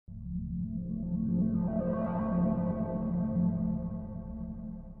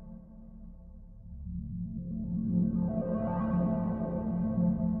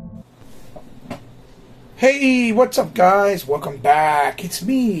Hey, what's up guys? Welcome back. It's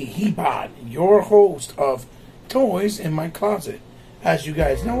me, Hebot, your host of Toys in My Closet. As you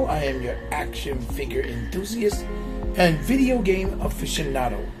guys know, I am your action figure enthusiast and video game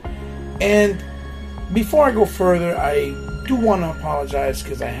aficionado. And before I go further, I do want to apologize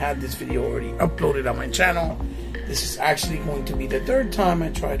because I had this video already uploaded on my channel. This is actually going to be the third time I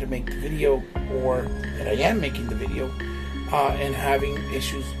try to make the video, or that I am making the video, and having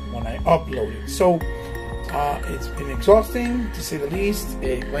issues when I upload it. So it's been exhausting, to say the least.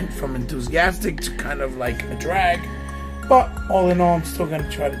 It went from enthusiastic to kind of like a drag. But all in all, I'm still going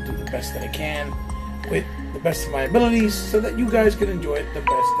to try to do the best that I can with the best of my abilities so that you guys can enjoy it the best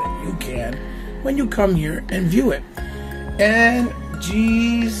that you can when you come here and view it. And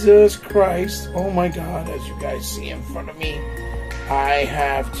Jesus Christ, oh my God, as you guys see in front of me, I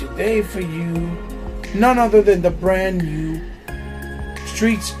have today for you none other than the brand new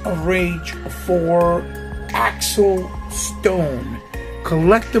Streets of Rage 4 Axel Stone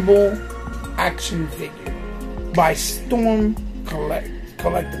collectible action figure by Storm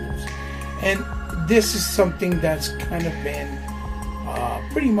Collectibles. And this is something that's kind of been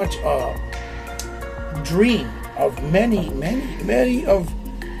pretty much a dream of many of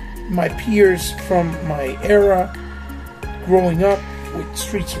my peers from my era growing up with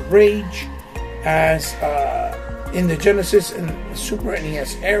Streets of Rage, as in the Genesis and Super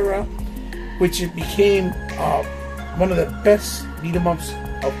NES era, which it became one of the best beat-em-ups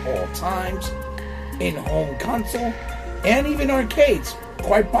of all times in home console and even arcades.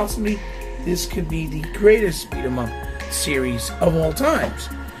 Quite possibly, this could be the greatest beat-em-up series of all times.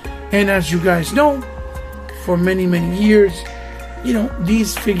 And as you guys know, for many years, you know,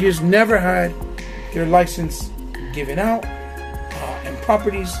 these figures never had their license given out and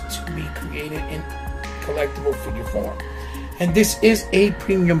properties to be created in collectible figure form. And this is a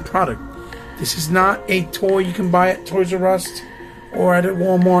premium product. This is not a toy you can buy at Toys R Us or at a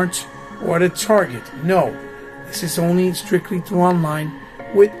Walmart or at a Target. No, this is only strictly through online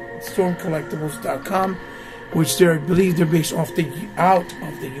with stormcollectibles.com, which I believe they're based out of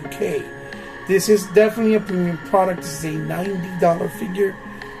the UK. This is definitely a premium product. This is a $90 figure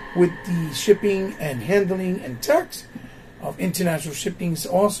with the shipping and handling and tax of international shippings.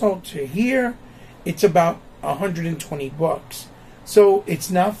 Also to here, it's about 120 bucks. So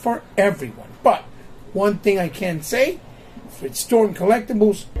it's not for everyone. But one thing I can say for Storm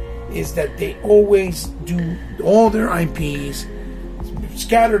Collectibles is that they always do all their IPs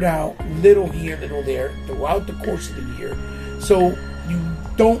scattered out, little here, little there, throughout the course of the year. So you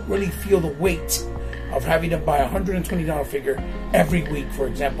don't really feel the weight of having to buy a $120 figure every week, for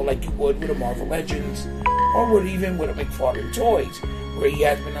example, like you would with a Marvel Legends, or even with a McFarlane Toys, where he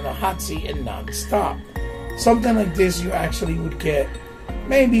has been on the hot seat and non-stop. Something like this you actually would get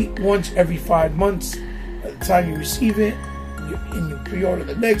maybe once every 5 months. By the time you receive it and you pre-order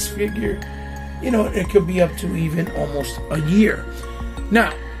the next figure, you know, it could be up to even almost a year.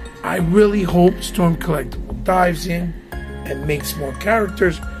 Now, I really hope Storm Collectible dives in and makes more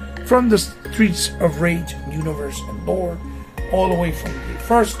characters from the Streets of Rage universe and lore, all the way from the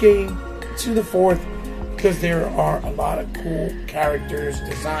first game to the fourth, because there are a lot of cool characters,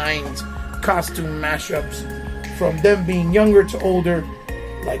 designs, costume mashups, from them being younger to older,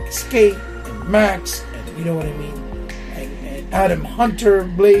 like Skate and Max, and you know what I mean, and Adam Hunter,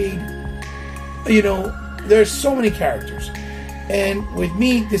 Blade. You know, there's so many characters, and with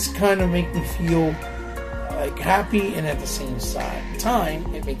me, this kind of makes me feel like happy, and at the same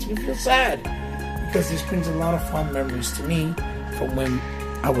time, it makes me feel sad, because this brings a lot of fond memories to me from when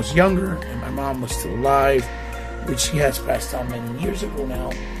I was younger and my mom was still alive, which she has passed on many years ago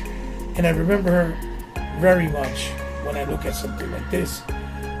now. And I remember her very much when I look at something like this.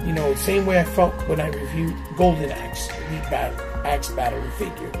 You know, same way I felt when I reviewed Golden Axe, the Axe Battle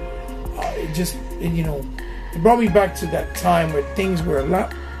figure. It brought me back to that time where things were a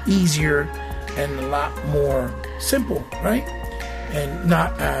lot easier and a lot more simple, right? And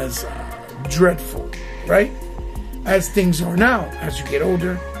not as dreadful, right? As things are now. As you get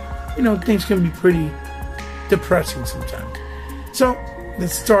older, you know, things can be pretty depressing sometimes. So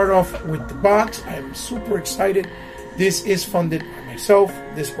let's start off with the box. I'm super excited. This is funded by myself.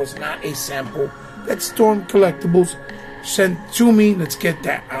 This was not a sample that Storm Collectibles sent to me. Let's get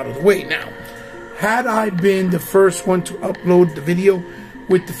that out of the way now. Had I been the first one to upload the video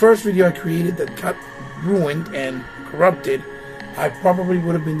with the first video I created that got ruined and corrupted, I probably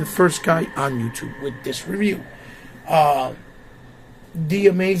would have been the first guy on YouTube with this review. The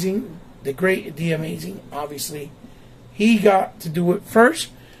great The Amazing, obviously, he got to do it first,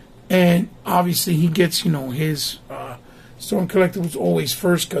 and obviously he gets, you know, his Storm Collectibles always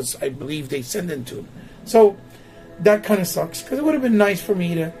first, because I believe they send them to him So that kind of sucks, because it would have been nice for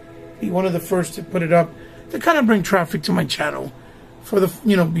me to be one of the first to put it up, to kind of bring traffic to my channel for the,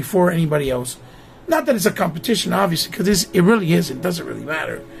 before anybody else. Not that it's a competition, obviously, because it really isn't. It doesn't really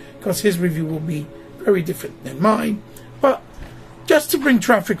matter, because his review will be very different than mine. But just to bring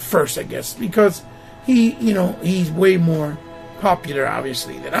traffic first, I guess, because he's way more popular,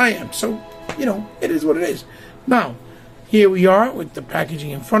 obviously, than I am. So, it is what it is. Now, here we are with the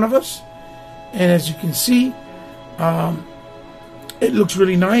packaging in front of us. And as you can see, it looks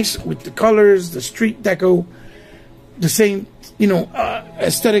really nice with the colors, the street deco, the same,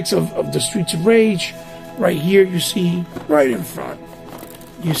 aesthetics of the Streets of Rage. Right here, you see, right in front,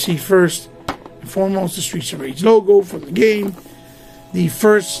 you see first and foremost the Streets of Rage logo from the game. The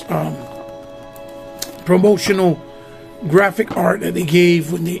first promotional graphic art that they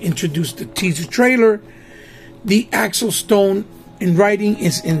gave when they introduced the teaser trailer. The Axel Stone in writing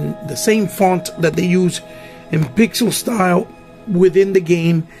is in the same font that they use in pixel style within the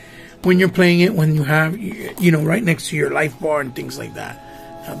game when you're playing it, when you have, right next to your life bar and things like that.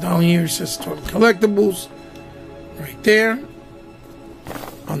 Now down here it says collectibles. Right there.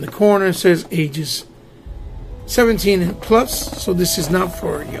 On the corner it says ages 17 and plus. So this is not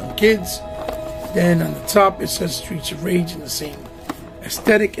for young kids. Then on the top it says Streets of Rage in the same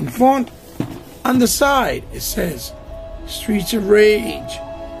aesthetic and font. On the side it says Streets of Rage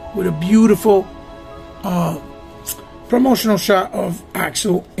with a beautiful promotional shot of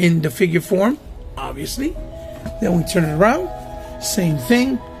Axel in the figure form, obviously. Then we turn it around, same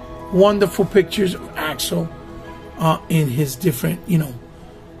thing, wonderful pictures of Axel in his different,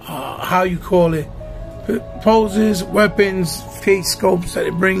 how you call it, poses, weapons, face sculpts that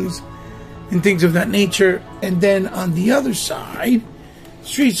it brings, and things of that nature. And then on the other side,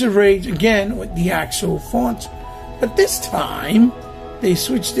 Streets of Rage again with the Axel font, but this time they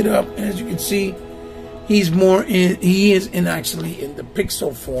switched it up, and as you can see, he is actually in the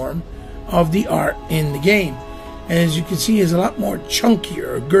pixel form of the art in the game. And as you can see, he's a lot more chunkier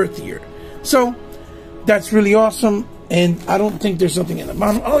or girthier. So that's really awesome. And I don't think there's something in the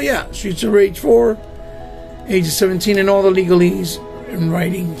bottom. Oh yeah, Streets of Rage 4, ages 17, and all the legalese and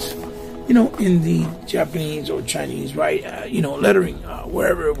writings, in the Japanese or Chinese, lettering,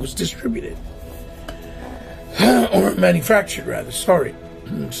 wherever it was distributed. Or manufactured, rather, sorry.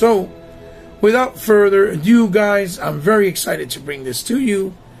 So, without further ado, guys, I'm very excited to bring this to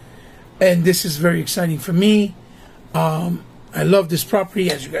you. And this is very exciting for me. I love this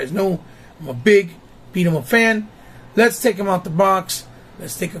property. As you guys know, I'm a big beat-em-up fan. Let's take him out the box.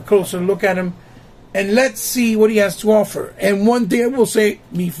 Let's take a closer look at him. And let's see what he has to offer. And one thing I will say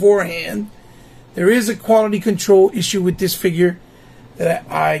beforehand, there is a quality control issue with this figure that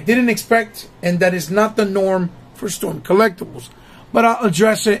I didn't expect, and that is not the norm for Storm Collectibles. But I'll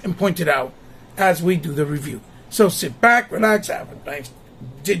address it and point it out as we do the review. So sit back, relax, have a nice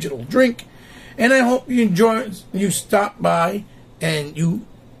digital drink, and I hope you enjoy, you stop by, and you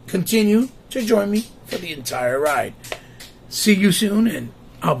continue to join me for the entire ride. See you soon, and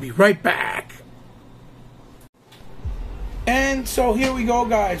I'll be right back. And so here we go,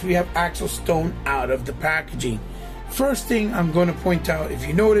 guys. We have Axel Stone out of the packaging. First thing I'm going to point out, if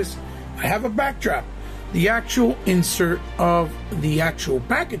you notice, I have a backdrop. The actual insert of the actual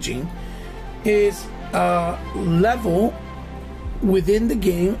packaging is level within the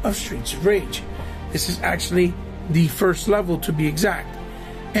game of Streets of Rage. This is actually the first level, to be exact.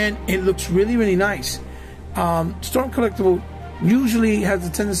 And it looks really, really nice. Storm Collectible usually has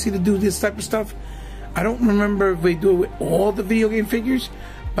a tendency to do this type of stuff. I don't remember if they do it with all the video game figures,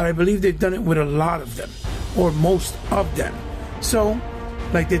 but I believe they've done it with a lot of them, or most of them. So,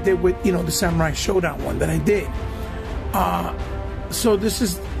 like they did with, the Samurai Showdown one that I did. So this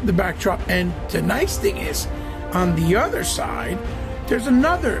is the backdrop, and the nice thing is, on the other side, there's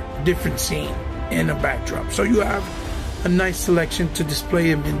another different scene in a backdrop. So you have a nice selection to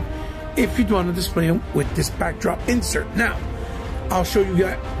display them in, if you want to display them with this backdrop insert. Now, I'll show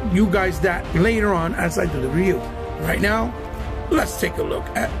you guys that later on as I do the review. Right now, let's take a look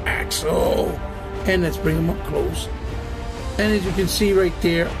at Axel, and let's bring him up close. And as you can see right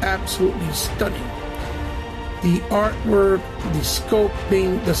there, absolutely stunning. The artwork, the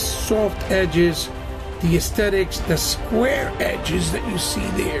sculpting, the soft edges, the aesthetics, the square edges that you see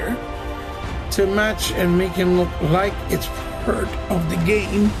there to match and make him look like it's part of the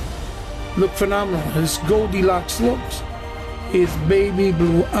game look phenomenal. His Goldilocks looks, his baby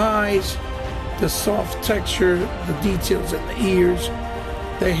blue eyes, the soft texture, the details in the ears,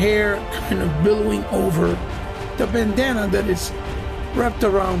 the hair kind of billowing over, the bandana that is wrapped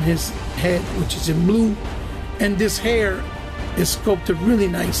around his head, which is in blue, and this hair is sculpted really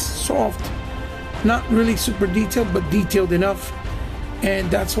nice, soft, Not really super detailed, but detailed enough. And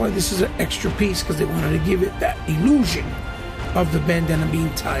that's why this is an extra piece, because they wanted to give it that illusion of the bandana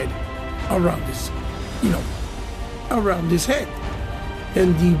being tied around his, around his head.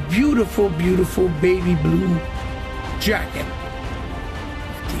 And the beautiful, beautiful baby blue jacket.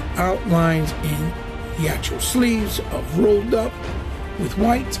 The outlines in the actual sleeves of rolled up with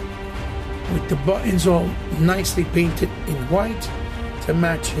white, with the buttons all nicely painted in white to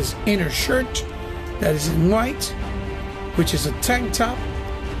match his inner shirt that is in white, which is a tank top,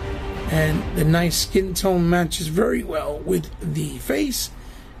 and the nice skin tone matches very well with the face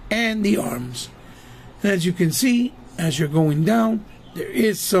and the arms. And as you can see, as you're going down, there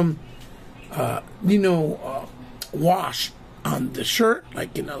is some wash on the shirt,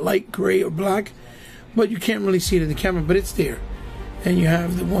 like in a light gray or black, but you can't really see it in the camera, but it's there. And you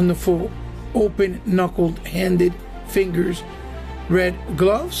have the wonderful open knuckled handed fingers red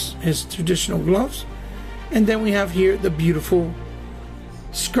gloves, his traditional gloves. And then we have here the beautiful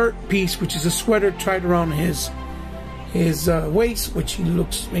skirt piece, which is a sweater tied around his waist, which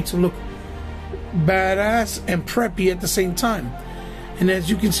makes him look badass and preppy at the same time. And as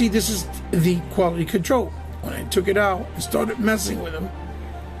you can see, this is the quality control. When I took it out and started messing with him,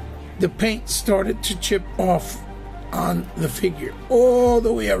 the paint started to chip off on the figure all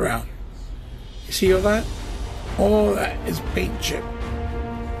the way around. You see all that? All that is paint chip.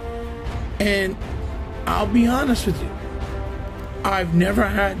 And I'll be honest with you, I've never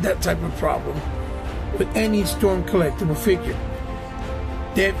had that type of problem with any Storm collectible figure.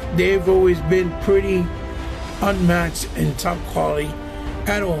 They've always been pretty unmatched in top quality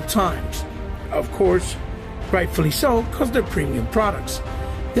at all times. Of course, rightfully so, because they're premium products.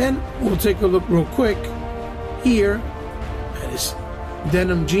 Then we'll take a look real quick here at his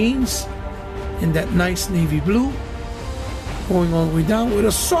denim jeans in that nice navy blue, going all the way down with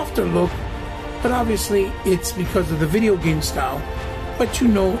a softer look, but obviously it's because of the video game style, but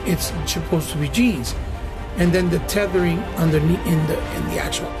it's supposed to be jeans. And then the tethering underneath in the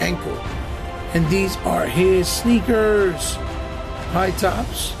actual ankle. And these are his sneakers, high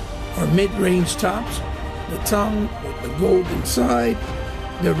tops or mid-range tops, the tongue with the gold inside,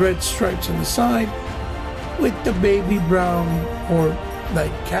 the red stripes on the side, with the baby brown or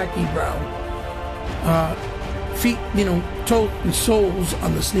like khaki brown feet, toe and soles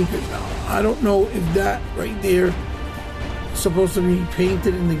on the sneakers. Now I don't know if that right there is supposed to be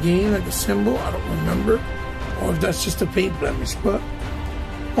painted in the game like a symbol, I don't remember, or if that's just a paint blemish. But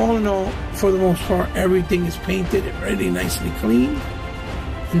all in all, for the most part, everything is painted and really nicely clean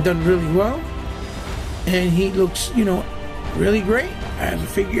and done really well. And he looks, really great as a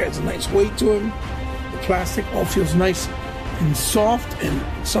figure. Has a nice weight to him. The plastic all feels nice and soft,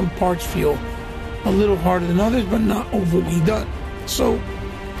 and some parts feel a little harder than others, but not overly done. So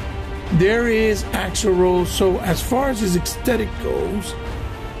there is Axel Rose. So as far as his aesthetic goes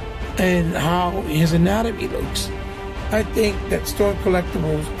and how his anatomy looks, I think that Storm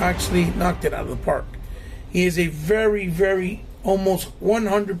Collectibles actually knocked it out of the park. He is a very, very, almost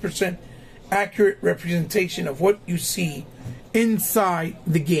 100% accurate representation of what you see inside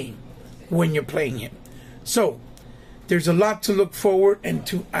the game when you're playing him. So there's a lot to look forward and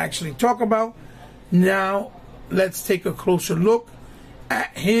to actually talk about. Now let's take a closer look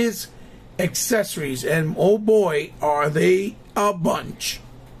at his accessories, and oh boy, are they a bunch.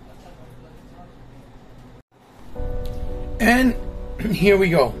 And here we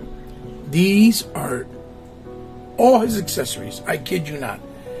go. These are all his accessories, I kid you not.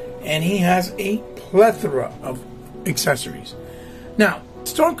 And he has a plethora of accessories. Now,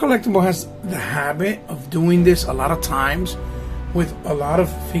 Storm Collectible has the habit of doing this a lot of times with a lot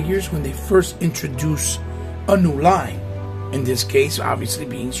of figures when they first introduce a new line. In this case, obviously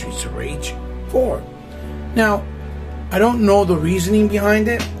being Streets of Rage 4. Now, I don't know the reasoning behind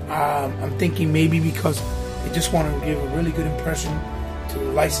it. I'm thinking maybe because they just want to give a really good impression to the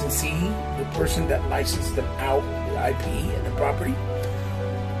licensee, the person that licensed them out, the IP and the property.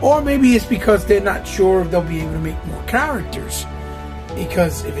 Or maybe it's because they're not sure if they'll be able to make more characters,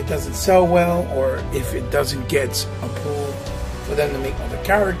 because if it doesn't sell well or if it doesn't get approved for them to make other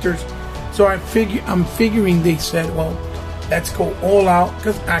characters. So I'm figuring they said, well, let's go all out,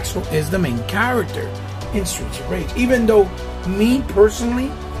 because Axel is the main character in Streets of Rage. Even though me personally,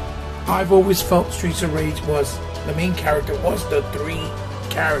 I've always felt Streets of Rage was the main character, was the 3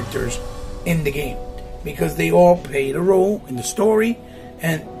 characters in the game, because they all played a role in the story,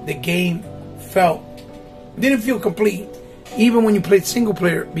 and the game didn't feel complete even when you played single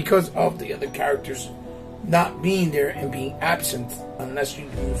player, because of the other characters not being there and being absent unless you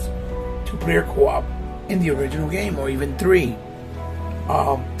use 2-player co-op in the original game, or even 3.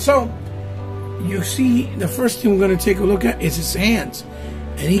 So you see, the first thing we're going to take a look at is his hands.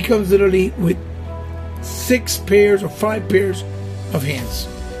 And he comes literally with 6 pairs or 5 pairs of hands.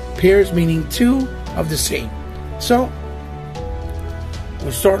 Pairs meaning 2 of the same. So,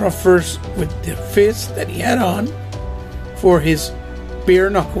 we'll start off first with the fist that he had on for his bare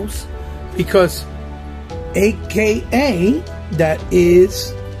knuckles, because AKA, that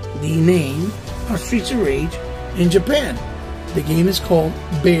is the name of Streets of Rage in Japan. The game is called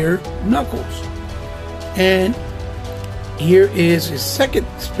Bare Knuckles. And here is his second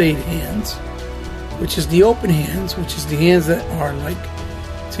splayed hands, which is the open hands, which is the hands that are like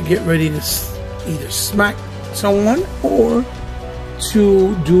to get ready to either smack someone or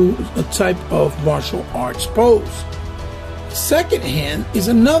to do a type of martial arts pose. The second hand is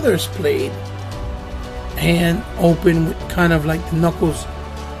another splayed hand, open with kind of like the knuckles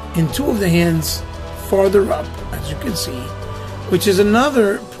in 2 of the hands farther up, as you can see, which is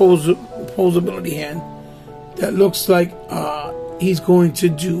another posability hand that looks like he's going to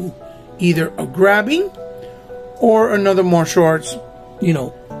do either a grabbing or another martial arts,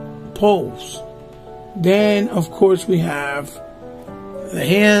 pose. Then, of course, we have the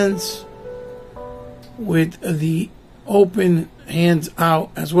hands with the open hands out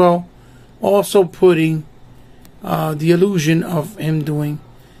as well, also putting the illusion of him doing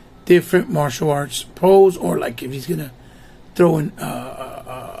different martial arts pose, or like if he's gonna throw in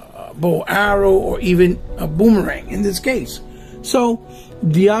a bow arrow or even a boomerang in this case. So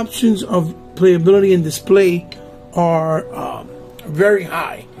the options of playability and display are very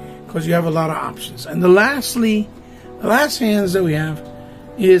high because you have a lot of options. And the last hands that we have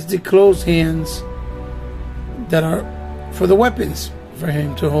is the closed hands that are for the weapons for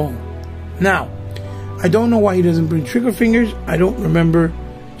him to hold. Now, I don't know why he doesn't bring trigger fingers. I don't remember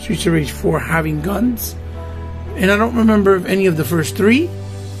Streets of Rage 4 having guns, and I don't remember if any of the first 3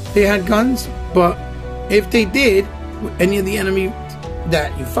 they had guns. But if they did, any of the enemy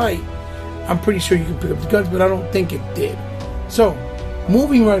that you fight, I'm pretty sure you can pick up the guns, but I don't think it did. So,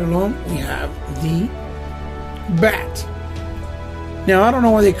 moving right along, we have the bat. Now, I don't know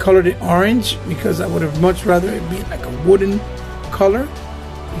why they colored it orange, because I would have much rather it be like a wooden color,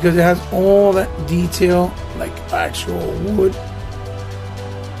 because it has all that detail like actual wood,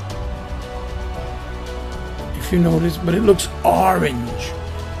 if you notice, but it looks orange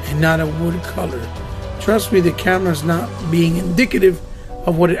and not a wood color. Trust me, the camera's not being indicative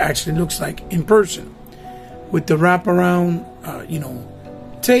of what it actually looks like in person with the wraparound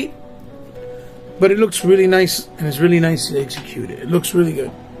tape, but it looks really nice, and it's really nicely executed. It looks really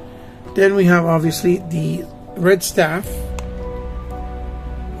good. Then we have obviously the red staff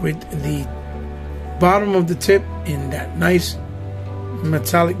with the bottom of the tip in that nice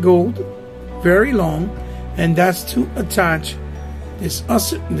metallic gold, very long, and that's to attach this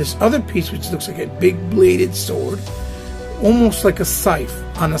other piece, which looks like a big bladed sword, almost like a scythe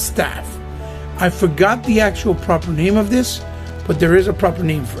on a staff. I forgot the actual proper name of this, but there is a proper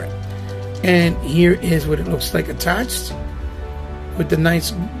name for it. And here is what it looks like attached, with the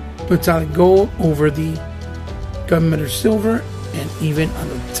nice metallic gold over the gunmetal silver, and even on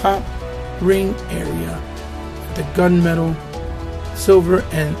the top ring area, the gunmetal silver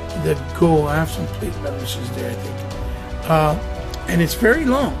and the gold. I have some plate blemishes there, I think. And it's very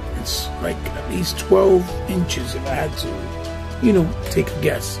long. It's like at least 12 inches if I had to, take a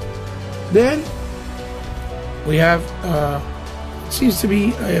guess. Then we have seems to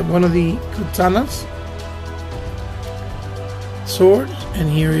be one of the katanas swords, and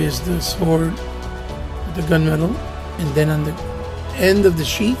here is the sword with the gunmetal, and then on the end of the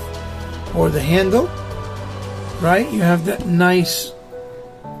sheath or the handle, right, you have that nice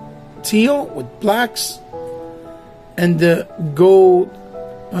teal with blacks and the gold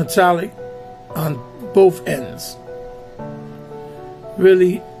metallic on both ends.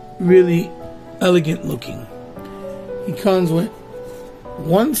 Really, really elegant looking. He comes with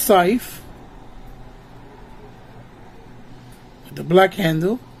one scythe with the black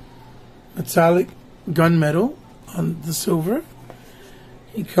handle, metallic gunmetal on the silver.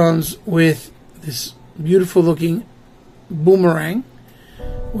 He comes with this beautiful looking boomerang,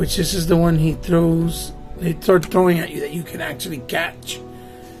 which this is the one he throws. They start throwing at you that you can actually catch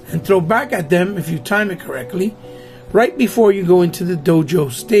and throw back at them if you time it correctly, right before you go into the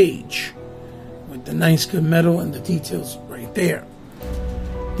dojo stage, with the nice gunmetal and the details right there.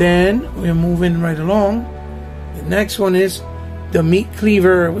 Then we're moving right along. The next one is the meat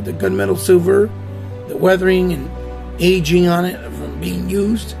cleaver with the gunmetal silver, the weathering and aging on it from being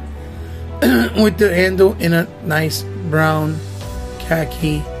used, with the handle in a nice brown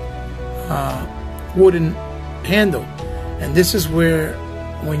khaki wooden handle. And this is where,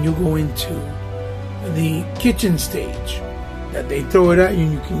 when you go into the kitchen stage that they throw it at you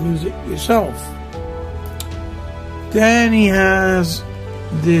and you can use it yourself. Then he has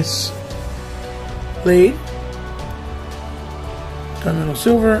this blade, terminal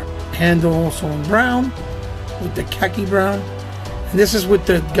silver, handle also in brown with the khaki brown, and this is with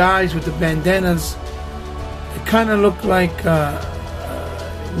the guys with the bandanas. It kind of look like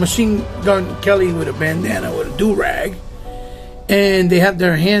Machine Gun Kelly with a bandana with a do-rag, and they have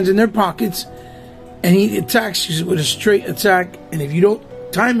their hands in their pockets, and he attacks you with a straight attack, and if you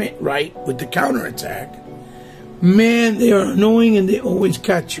don't time it right with the counter attack, man, they are annoying and they always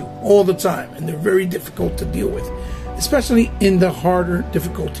catch you all the time, and they're very difficult to deal with, especially in the harder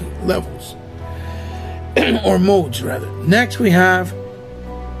difficulty levels or modes rather. Next we have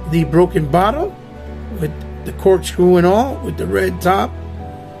the broken bottle with the corkscrew and all, with the red top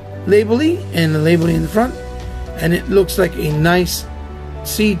labeling and the labeling in the front, and it looks like a nice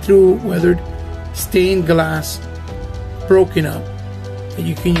see-through weathered stained glass broken up that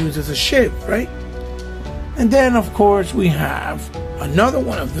you can use as a shiv, right? And then of course we have another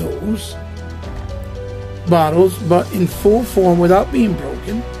one of those bottles, but in full form without being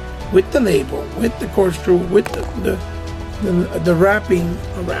broken, with the label, with the corkscrew, with the wrapping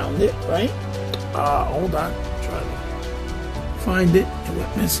around it, right? Hold on, try to find it. It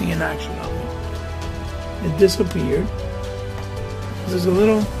went missing in action on me. It disappeared. There's a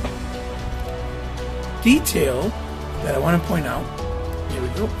little detail that I want to point out. Here we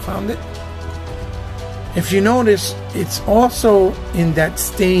go, found it. If you notice, it's also in that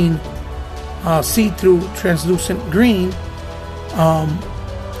stained see-through translucent green,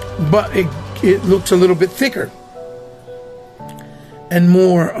 but it looks a little bit thicker and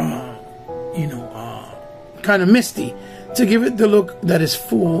more kind of misty, to give it the look that is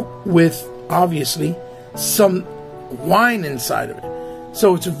full with obviously some wine inside of it.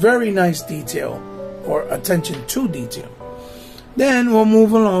 So it's a very nice detail, or attention to detail. Then we'll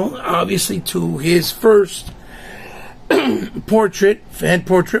move along, obviously, to his first portrait, head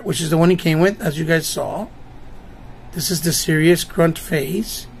portrait, which is the one he came with, as you guys saw. This is the serious grunt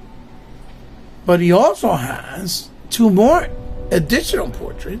face. But he also has two more additional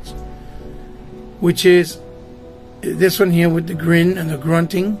portraits, which is this one here with the grin and the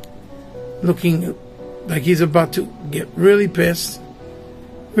grunting, looking like he's about to get really pissed.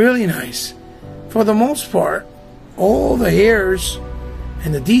 Really nice. For the most part, all the hairs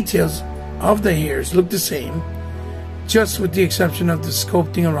and the details of the hairs look the same, just with the exception of the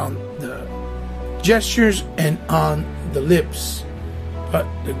sculpting around the gestures and on the lips. But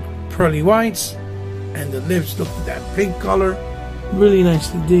the pearly whites and the lips look that pink color, really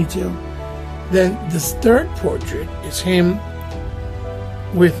nicely detailed. Then this third portrait is him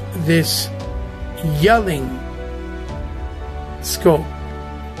with this yelling sculpt.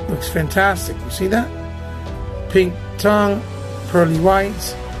 Looks fantastic. You see that? Pink tongue, pearly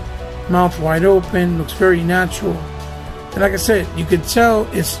whites, mouth wide open, looks very natural. And like I said, you could tell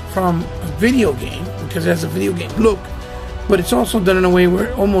it's from a video game because it has a video game look, but it's also done in a way where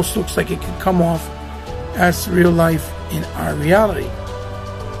it almost looks like it could come off as real life in our reality.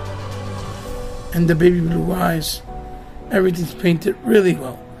 And the baby blue eyes, everything's painted really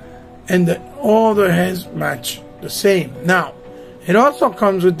well, and all the heads match the same. Now, it also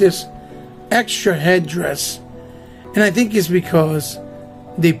comes with this extra headdress, and I think it's because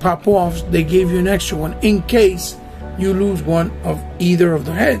they pop off. They gave you an extra one in case you lose one of either of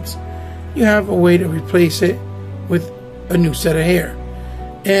the heads. You have a way to replace it with a new set of hair.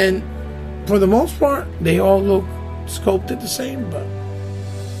 And for the most part, they all look sculpted the same, but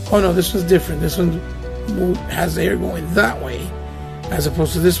oh no, this one's different. This one has the hair going that way, as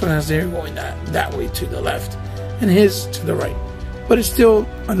opposed to this one has the hair going that way to the left, and his to the right. But it's still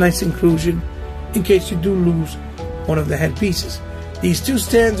a nice inclusion in case you do lose one of the head pieces. These two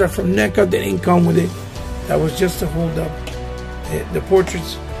stands are from NECA. They didn't come with it. That was just to hold up the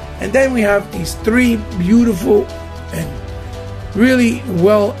portraits. And then we have these three beautiful and really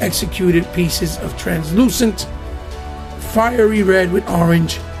well executed pieces of translucent fiery red with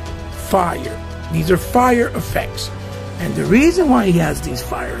orange fire. These are fire effects. And the reason why he has these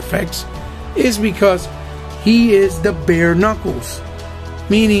fire effects is because he is the bare knuckles,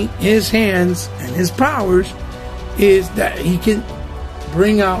 meaning his hands and his powers is that he can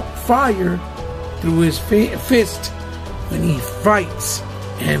bring out fire through his fist when he fights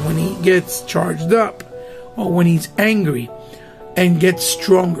and when he gets charged up or when he's angry and gets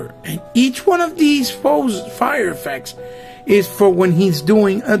stronger. And each one of these fire effects is for when he's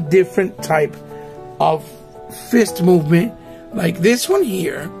doing a different type of fist movement. Like this one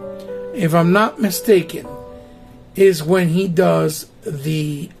here, if I'm not mistaken, is when he does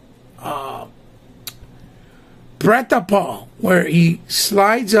the Bretapal, where he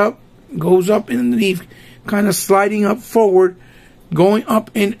slides up, goes up underneath, kind of sliding up forward, going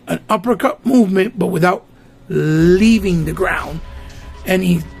up in an uppercut movement, but without leaving the ground. And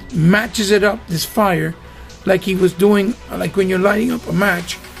he matches it up, this fire, like he was doing, like when you're lighting up a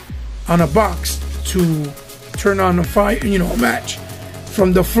match on a box to turn on a fire, you know, a match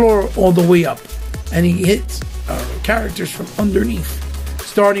from the floor all the way up. And he hits characters from underneath,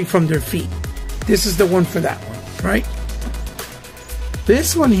 starting from their feet. This is the one for that one, right?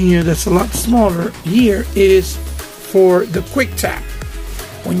 This one here, that's a lot smaller here, is for the quick tap.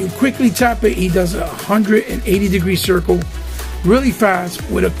 When you quickly tap it, he does a 180-degree circle really fast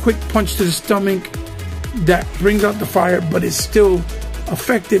with a quick punch to the stomach that brings out the fire, but it's still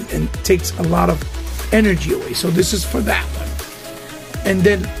effective and takes a lot of energy away. So this is for that one. And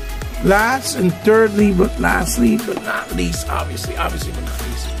then last and thirdly, but lastly but not least, obviously but not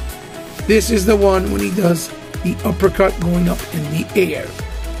least, this is the one when he does the uppercut going up in the air.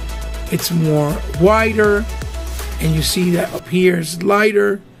 It's more wider, and you see that up here is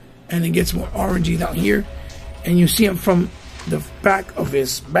lighter, and it gets more orangey down here, and you see him from the back of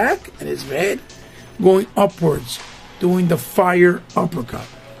his back and his head going upwards, doing the fire uppercut.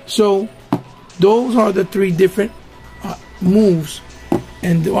 So those are the three different moves,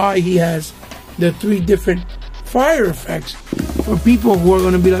 and why he has the three different fire effects for people who are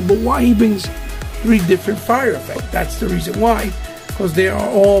going to be like, but why he brings three different fire effects? That's the reason why, because they are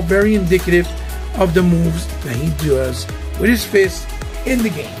all very indicative of the moves that he does with his fist in the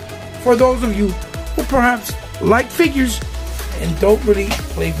game. For those of you who perhaps like figures and don't really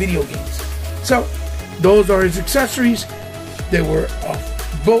play video games. So those are his accessories. They were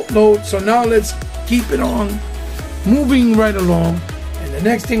a boatload. So now let's keep it on moving right along. And the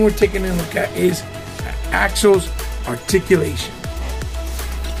next thing we're taking a look at is Axel's articulation.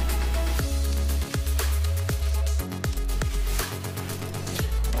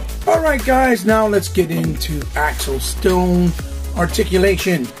 Alright guys, now let's get into Axel Stone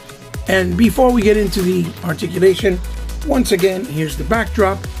articulation. And before we get into the articulation, once again, here's the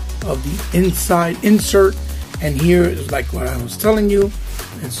backdrop of the inside insert. And here is like what I was telling you.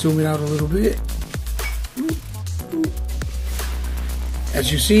 Let's zoom it out a little bit.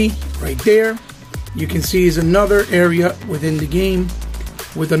 As you see right there, you can see is another area within the game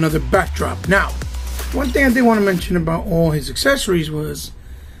with another backdrop. Now, one thing I did want to mention about all his accessories was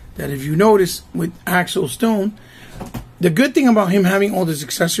that if you notice with Axel Stone, the good thing about him having all these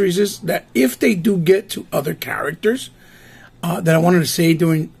accessories is that if they do get to other characters, that I wanted to say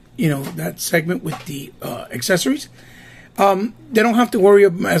during, you know, that segment with the accessories, they don't have to worry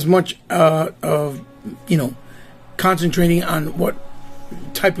as much of, you know, concentrating on what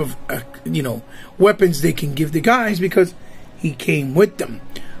type of, you know, weapons they can give the guys because he came with them.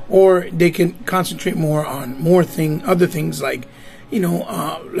 Or they can concentrate more on other things like, you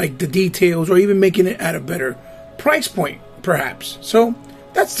know, like the details, or even making it at a better price point, perhaps. So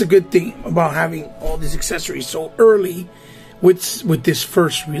that's the good thing about having all these accessories so early with this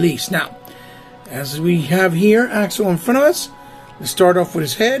first release. Now, as we have here, Axel in front of us, let's start off with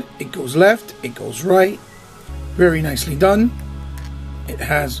his head. It goes left, it goes right. Very nicely done. It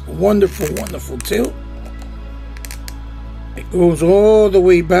has wonderful, wonderful tilt. It goes all the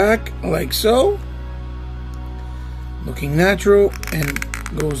way back like so, looking natural,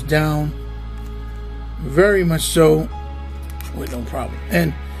 and goes down very much so with no problem.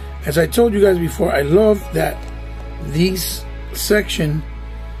 And as I told you guys before, I love that these section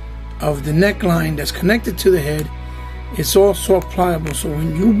of the neckline that's connected to the head is all soft pliable, so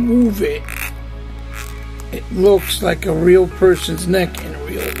when you move it, it looks like a real person's neck in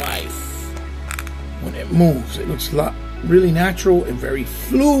real life. When it moves, it looks really natural and very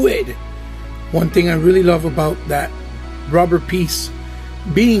fluid. One thing I really love about that rubber piece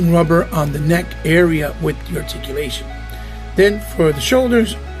being rubber on the neck area with the articulation. Then for the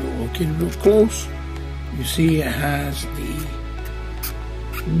shoulders, we'll look in real close. You see it has the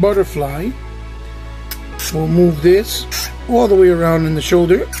butterfly. We'll move this all the way around in the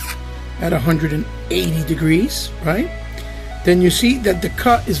shoulder at 180 degrees, right? Then you see that the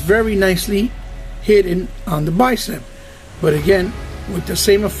cut is very nicely hidden on the bicep. But again, with the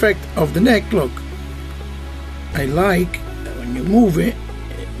same effect of the neck, look. I like that when you move it,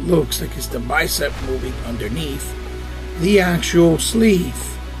 it looks like it's the bicep moving underneath the actual sleeve,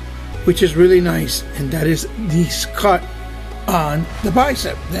 which is really nice. And that is this cut on the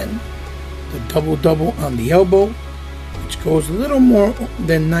bicep. Then the double on the elbow, which goes a little more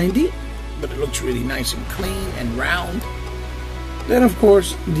than 90, but it looks really nice and clean and round. Then of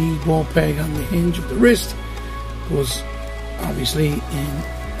course the ball peg on the hinge of the wrist goes obviously in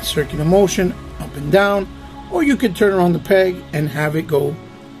circular motion up and down or you could turn around the peg and have it go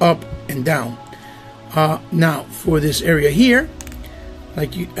up and down. Now for this area here,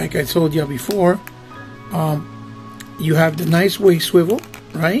 like I told you before, you have the nice waist swivel,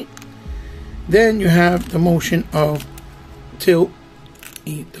 right? Then you have the motion of tilt.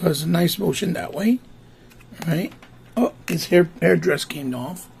 He does a nice motion that way, right? Oh, his hairdress came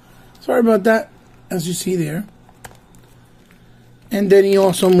off. Sorry about that, as you see there. And then he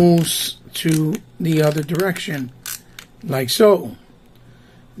also moves to the other direction, like so.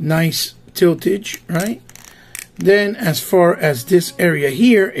 Nice tiltage, right? Then as far as this area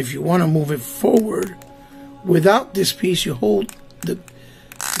here, if you want to move it forward without this piece, you hold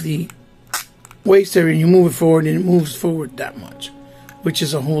the waist area and you move it forward, and it moves forward that much, which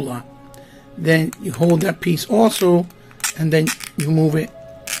is a whole lot. Then you hold that piece also, and then you move it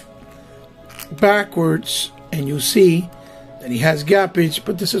backwards, and you see that he has gappage,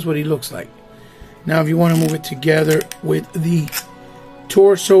 but this is what he looks like. Now if you want to move it together with the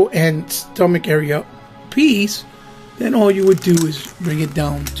torso and stomach area piece, then all you would do is bring it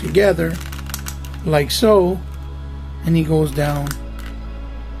down together like so, and he goes down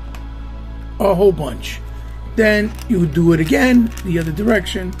a whole bunch. Then you do it again the other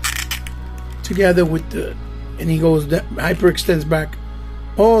direction together with the, and he goes that hyperextends back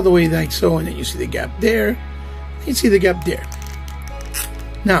all the way like so, and then you see the gap there, you see the gap there.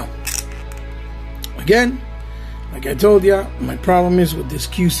 Now again, like I told you, my problem is with this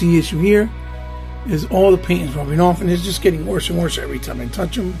QC issue here is all the paint is rubbing off, and it's just getting worse and worse every time I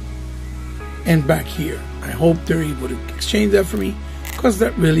touch them. And back here, I hope they're able to exchange that for me, because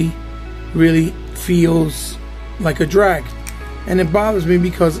that really feels like a drag, and it bothers me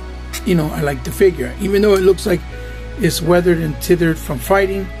because, you know, I like the figure. Even though it looks like it's weathered and tithered from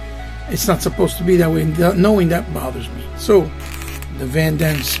fighting, it's not supposed to be that way. Knowing that bothers me. So the Van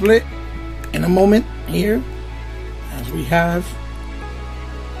Damme split in a moment here, as we have,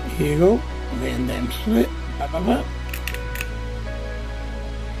 here you go, Van Damme split,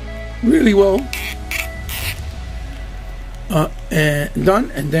 really well and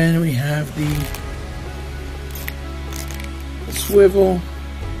done. And then we have the swivel.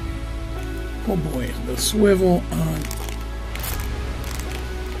 Oh boy, the swivel on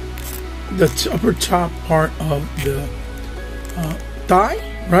the upper top part of the thigh,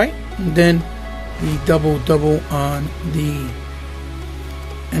 right? And then the double on the,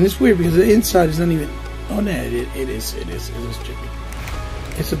 and it's weird because the inside is not even, oh no, it is tricky.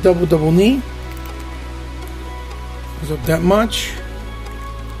 It's a double knee. Goes up that much.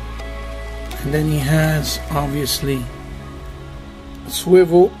 And then he has obviously a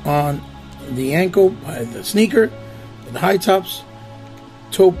swivel on the ankle by the sneaker, the high tops,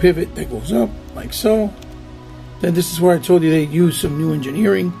 toe pivot that goes up like so. Then this is where I told you they used some new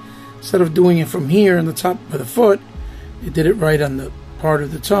engineering. Instead of doing it from here on the top of the foot, they did it right on the part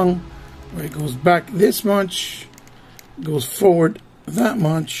of the tongue, where it goes back this much, goes forward that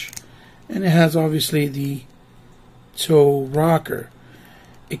much, and it has obviously the toe rocker.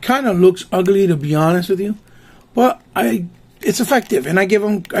 It kind of looks ugly, to be honest with you, but it's effective, and I give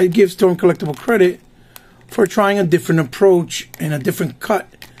Stone Collectible credit for trying a different approach and a different cut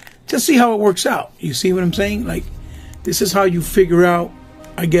to see how it works out. You see what I'm saying? Like, this is how you figure out,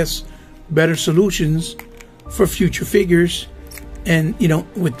 I guess, better solutions for future figures, and, you know,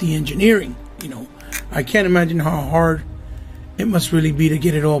 with the engineering, you know, I can't imagine how hard it must really be to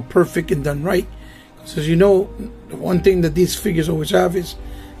get it all perfect and done right. Because, as you know, the one thing that these figures always have is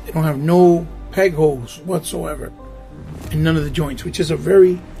they don't have no peg holes whatsoever in none of the joints, which is a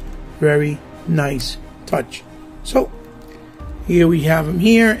very, very nice touch. So here we have him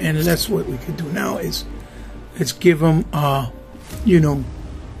here, and that's what we could do now is let's give him you know,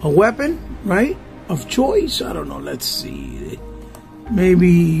 a weapon, right, of choice. I don't know, let's see,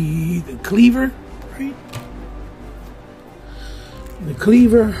 maybe the cleaver, right? The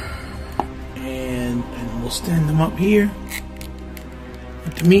cleaver, and we'll stand them up here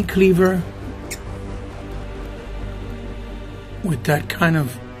with the meat cleaver, with that kind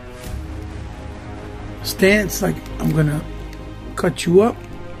of stance, like I'm gonna cut you up,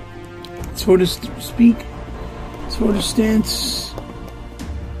 so to speak, sort of stance,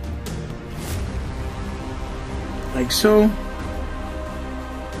 like so.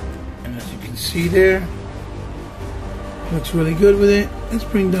 And as you can see there, looks really good with it. Let's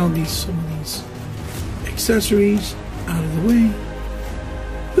bring down some of these accessories out of the way.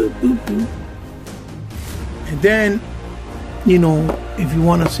 Boop, boop, boop. And then, you know, if you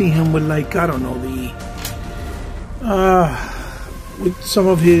want to see him with, like, I don't know, with some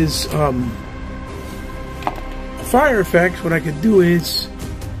of his fire effects, what I could do is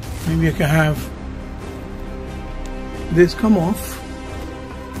maybe I could have this come off.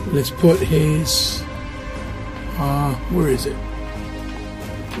 Let's put his, where is it?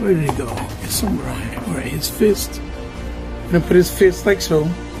 Where did it go? It's somewhere on here. All right, his fist. I'm gonna put his fist like so.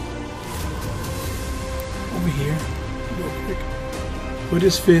 Over here, real quick. Put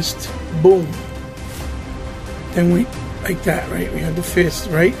his fist, boom. Then we, like that, right? We have the fist,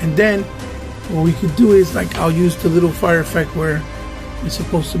 right? And then what we could do is, like, I'll use the little fire effect where it's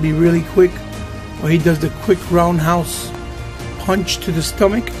supposed to be really quick. Where he does the quick roundhouse punch to the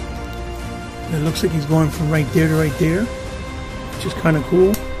stomach. And it looks like he's going from right there to right there, which is kind of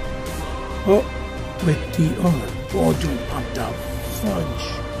cool. Oh, with the ball joint popped out.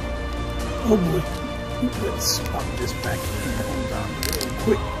 Fudge. Oh boy. Let's pop this back in. Hold on real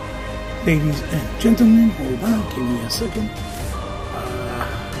quick. Ladies and gentlemen, hold on. Give me a second.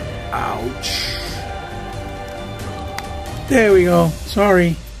 Ouch. There we go.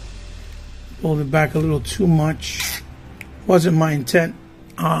 Sorry. Pulled it back a little too much. Wasn't my intent.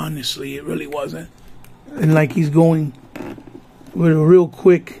 Honestly, it really wasn't. And like he's going with a real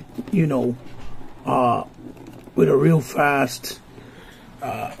quick, you know, with a real fast,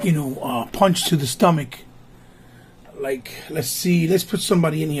 punch to the stomach. Like, let's see, let's put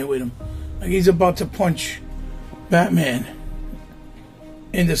somebody in here with him. Like he's about to punch Batman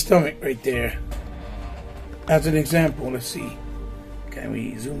in the stomach right there. As an example, let's see. Can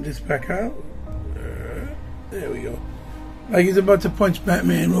we zoom this back out? There we go. Like he's about to punch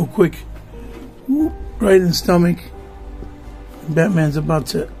Batman real quick. Whoop, right in the stomach. Batman's about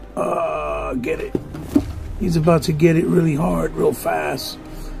to get it. He's about to get it really hard, real fast.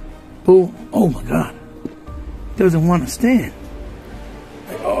 Boom. Oh my God. He doesn't want to stand.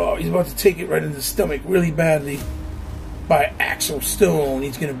 Like, oh, he's about to take it right in the stomach really badly. By Axel Stone.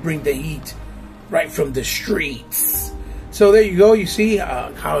 He's going to bring the heat right from the streets. So there you go. You see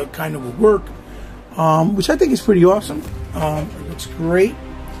how it kind of will work. Which I think is pretty awesome. It looks great.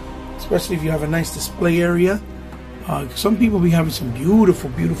 Especially if you have a nice display area. Some people be having some beautiful,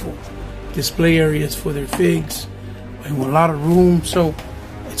 beautiful display areas for their figs. And with a lot of room. So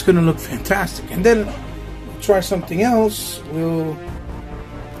it's going to look fantastic. And then we'll try something else. We'll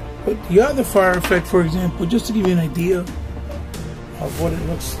put the other fire effect, for example, just to give you an idea of what it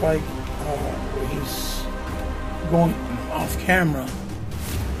looks like where he's going off camera.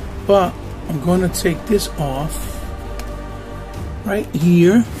 But I'm going to take this off right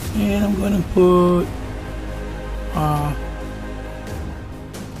here, and I'm going to put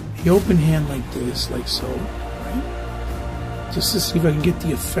the open hand like this, like so, right? Just to see if I can get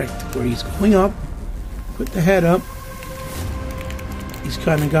the effect where he's going up, put the head up. He's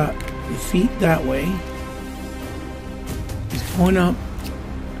kind of got the feet that way. He's going up.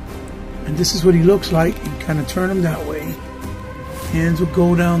 And this is what he looks like. You kind of turn him that way. Hands will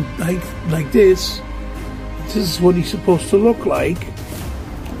go down like this. This is what he's supposed to look like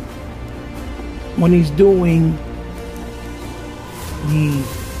when he's doing the...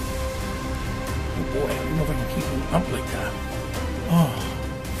 Oh boy, I don't know if I can keep him up like that. Oh.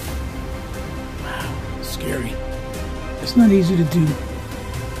 Wow, scary. It's not easy to do.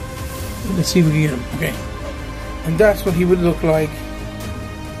 Let's see if we can get him. Okay. And that's what he would look like,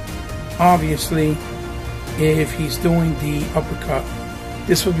 obviously, if he's doing the uppercut.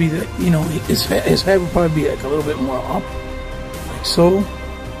 This would be the, his head would probably be like a little bit more up, like so.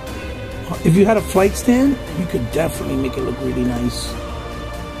 If you had a flight stand, you could definitely make it look really nice.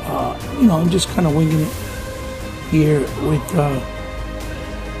 I'm just kind of winging it here with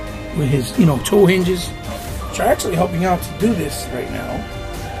his, toe hinges, which are actually helping out to do this right now.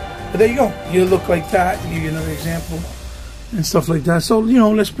 But there you go. You look like that. I'll give you another example and stuff like that. So,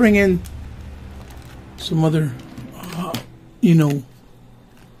 let's bring in some other,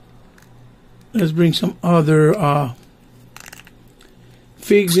 let's bring some other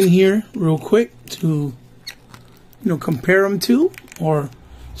figs in here real quick to, compare them to, or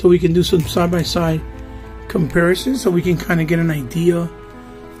so we can do some side-by-side comparisons so we can kind of get an idea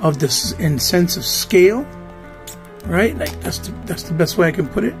of this in sense of scale, right? Like that's the best way I can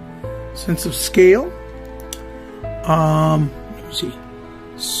put it. Sense of scale. Let me see.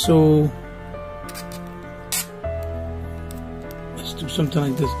 So let's do something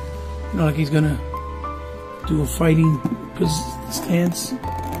like this. Like he's gonna do a fighting stance,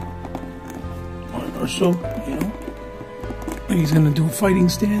 or so. Like he's gonna do a fighting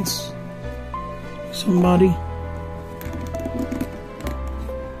stance. Somebody.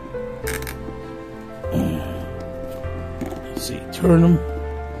 Let's see. Turn him.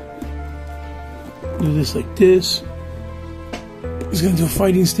 Do this like this. He's gonna do a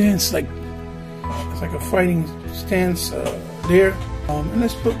fighting stance, like it's like a fighting stance there. And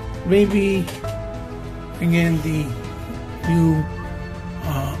let's put maybe bring in the new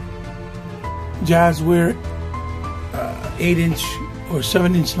Jazzware 8-inch or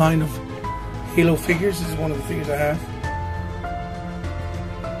 7-inch line of Halo figures. This is one of the figures I have.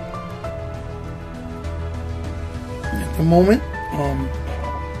 At the moment.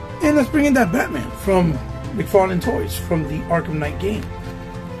 And let's bring in that Batman from McFarlane Toys from the Arkham Knight game.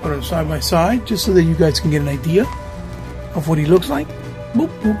 Put them side by side just so that you guys can get an idea of what he looks like.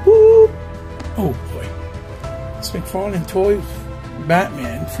 Boop, boop, boop. Oh boy. It's McFarlane Toys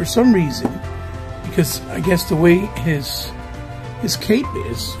Batman for some reason, because I guess the way his cape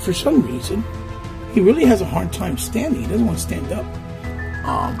is, for some reason, he really has a hard time standing. He doesn't want to stand up.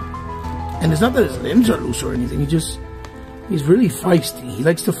 And it's not that his limbs are loose or anything. He's really feisty. He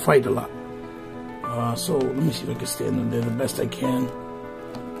likes to fight a lot. So let me see if I can stand him there the best I can.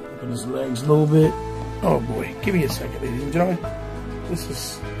 Open his legs a little bit. Oh boy, give me a second, ladies and gentlemen. This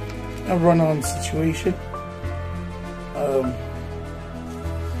is a run-on situation.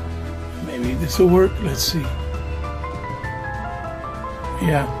 Maybe this will work. Let's see.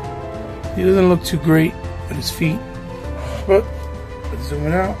 Yeah, he doesn't look too great at his feet, but let's zoom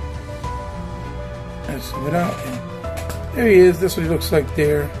it out. Let's zoom it out. And there he is. This is what he looks like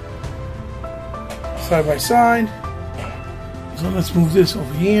there, side by side. So let's move this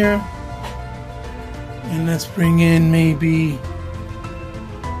over here, and let's bring in maybe.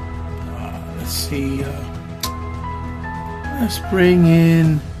 Let's see. Let's bring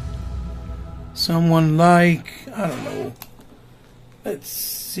in someone like, I don't know. Let's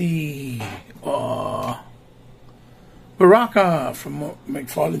see. Baraka from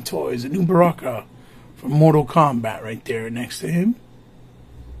McFarlane Toys. A new Baraka from Mortal Kombat right there next to him.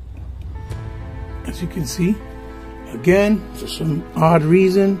 As you can see. Again, for some odd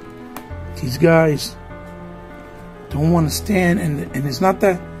reason, these guys don't want to stand, and it's not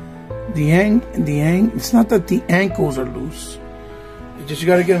that it's not that the ankles are loose. It's just you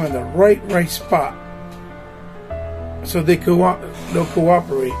got to get them in the right spot so they'll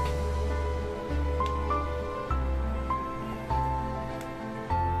cooperate.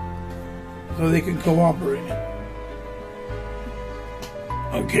 So they can cooperate.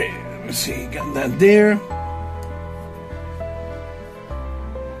 Okay, let's see. Got that there.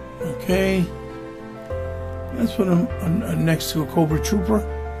 Okay. Let's put him next to a Cobra Trooper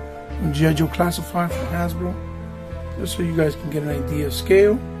from G.I. Joe Classified from Hasbro. Just so you guys can get an idea of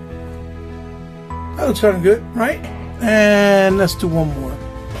scale. That looks kind of good, right? And let's do one more.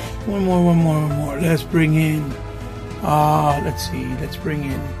 One more. Let's bring in, let's see. Let's bring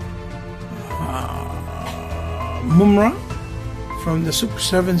in Mumra from the Super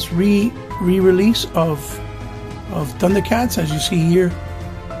 7's re-release of Thundercats. As you see here,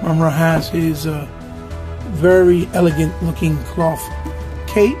 Mumra has his very elegant looking cloth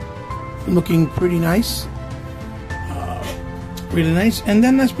cape, looking pretty nice. Really nice. And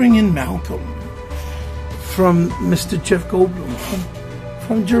then let's bring in Malcolm from Mr. Jeff Goldblum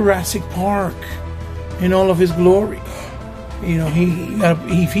from Jurassic Park in all of his glory. You know,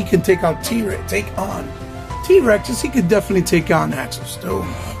 if he can take on T-Rexes, he could definitely take on Axel Stone.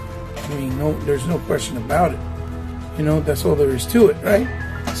 I mean, there's no question about it. You know, that's all there is to it, right?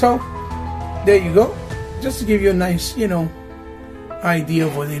 So, there you go. Just to give you a nice, you know, idea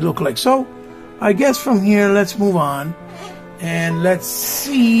of what they look like. So, I guess from here, let's move on. And let's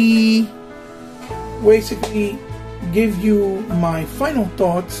see, basically give you my final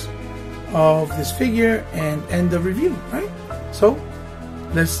thoughts of this figure and end the review, right? So,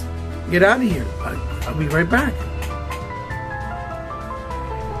 let's get out of here. I'll be right back.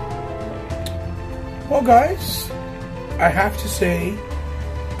 Well, guys, I have to say,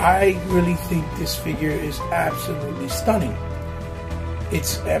 I really think this figure is absolutely stunning.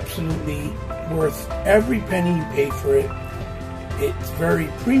 It's absolutely worth every penny you pay for it. It's very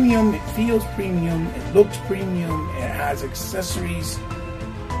premium, it feels premium, it looks premium, it has accessories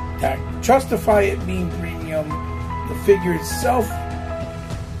that justify it being premium. The figure itself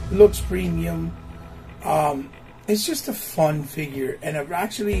looks premium. It's just a fun figure, and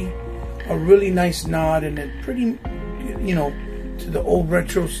actually a really nice nod and a pretty, you know, to the old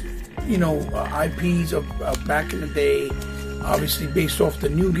retro, you know, IPs of back in the day, obviously based off the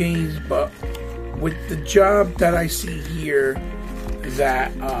new games, but with the job that I see here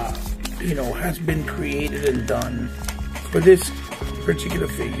that you know, has been created and done for this particular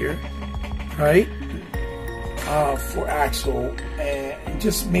figure, right? For Axel, and it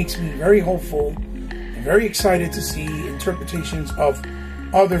just makes me very hopeful and very excited to see interpretations of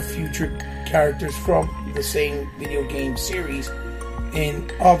other future characters from the same video game series in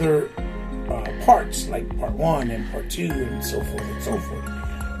other parts, like part 1 and part 2 and so forth and so forth.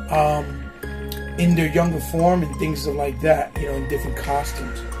 in their younger form and things like that, you know, in different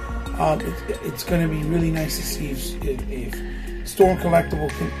costumes. It's going to be really nice to see if Storm Collectible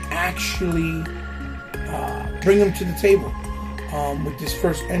can actually bring them to the table. With this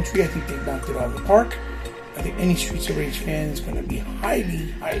first entry, I think they knocked it out of the park. I think any Streets of Rage fan is going to be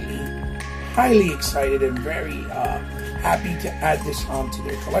highly excited and very happy to add this onto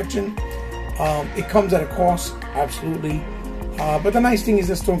their collection. It comes at a cost, absolutely. But the nice thing is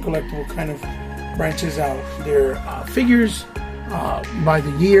that Storm Collectible kind of branches out their figures by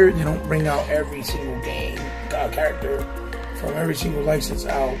the year. They don't bring out every single game character from every single license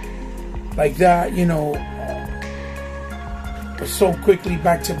out like that, you know, so quickly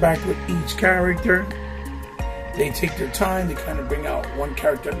back to back with each character. They take their time. They kind of bring out one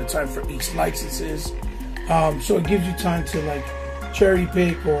character at a time for each licenses. So it gives you time to like cherry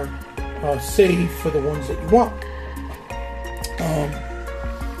pick or save for the ones that you want.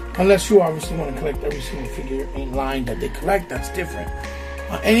 Unless you obviously want to collect every single figure in line that they collect, that's different.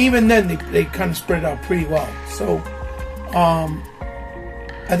 And even then, they kind of spread it out pretty well. So I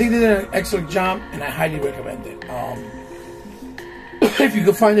think they did an excellent job, and I highly recommend it. If you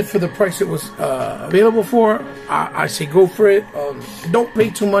can find it for the price it was available for, I say go for it. Don't pay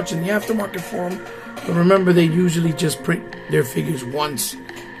too much in the aftermarket for them. But remember, they usually just print their figures once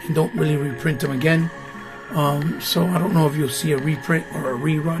and don't really reprint them again. So I don't know if you'll see a reprint or a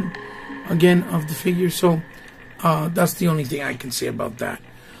rerun again of the figure. So that's the only thing I can say about that.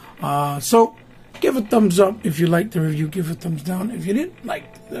 So give a thumbs up if you liked the review. Give a thumbs down if you didn't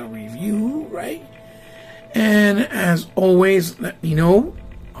like the review, right? And as always, let me know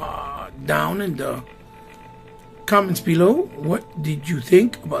down in the comments below, what did you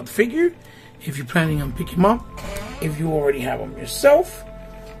think about the figure? If you're planning on picking them up, if you already have them yourself,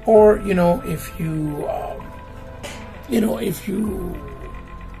 or if you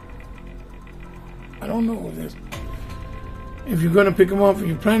I don't know if you're gonna pick them up, if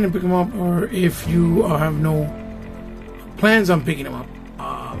you're planning to pick them up, or if you have no plans on picking them up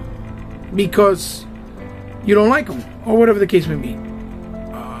because you don't like them, or whatever the case may be.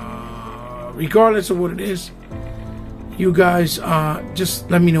 Regardless of what it is, you guys just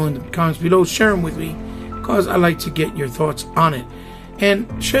let me know in the comments below. Share them with me, because I like to get your thoughts on it. And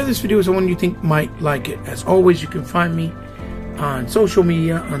share this video with someone you think might like it. As always, you can find me on social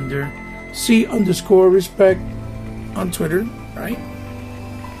media under C_respect on Twitter, right?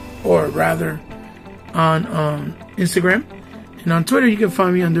 Or rather on Instagram. And on Twitter, you can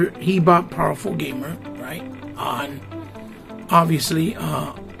find me under Hebot Powerful Gamer, right? On obviously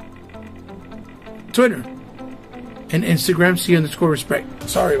Twitter and Instagram, C_respect.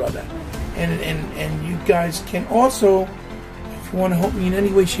 Sorry about that. And you guys can also, if you want to help me in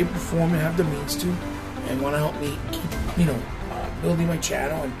any way, shape, or form, and have the means to, and want to help me keep, building my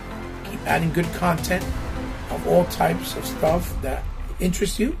channel and keep adding good content of all types of stuff that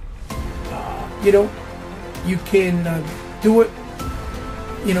interests you, you can do it,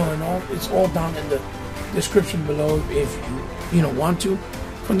 and it's all down in the description below if you want to.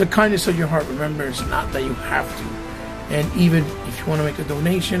 From the kindness of your heart, remember, it's not that you have to. And even if you want to make a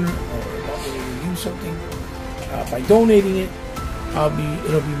donation or want me to review something by donating it,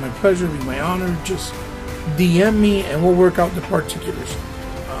 it'll be my pleasure, it'll be my honor. Just DM me and we'll work out the particulars.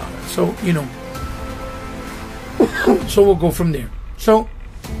 So we'll go from there. So,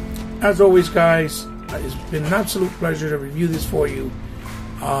 as always, guys, it's been an absolute pleasure to review this for you.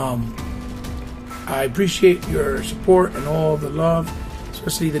 I appreciate your support and all the love,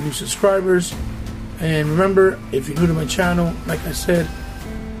 especially the new subscribers. And remember, if you're new to my channel, like I said,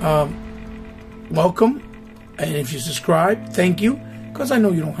 welcome. And if you subscribe, thank you, because I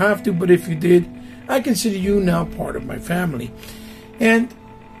know you don't have to, but if you did, I consider you now part of my family. And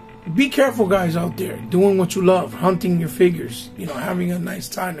be careful, guys, out there doing what you love, hunting your figures, having a nice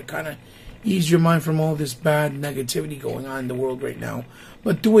time to kind of ease your mind from all this bad negativity going on in the world right now.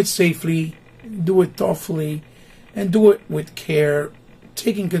 But do it safely, do it thoughtfully, and do it with care,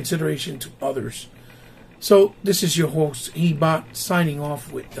 taking consideration to others. So this is your host, Hebot, signing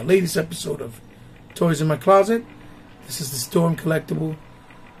off with the latest episode of Toys in My Closet. This is the Storm Collectible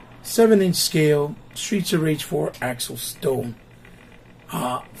 7-inch scale Streets of Rage 4 Axel Stone.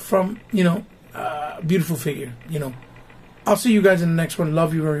 From, beautiful figure, I'll see you guys in the next one.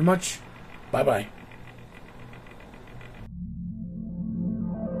 Love you very much. Bye-bye.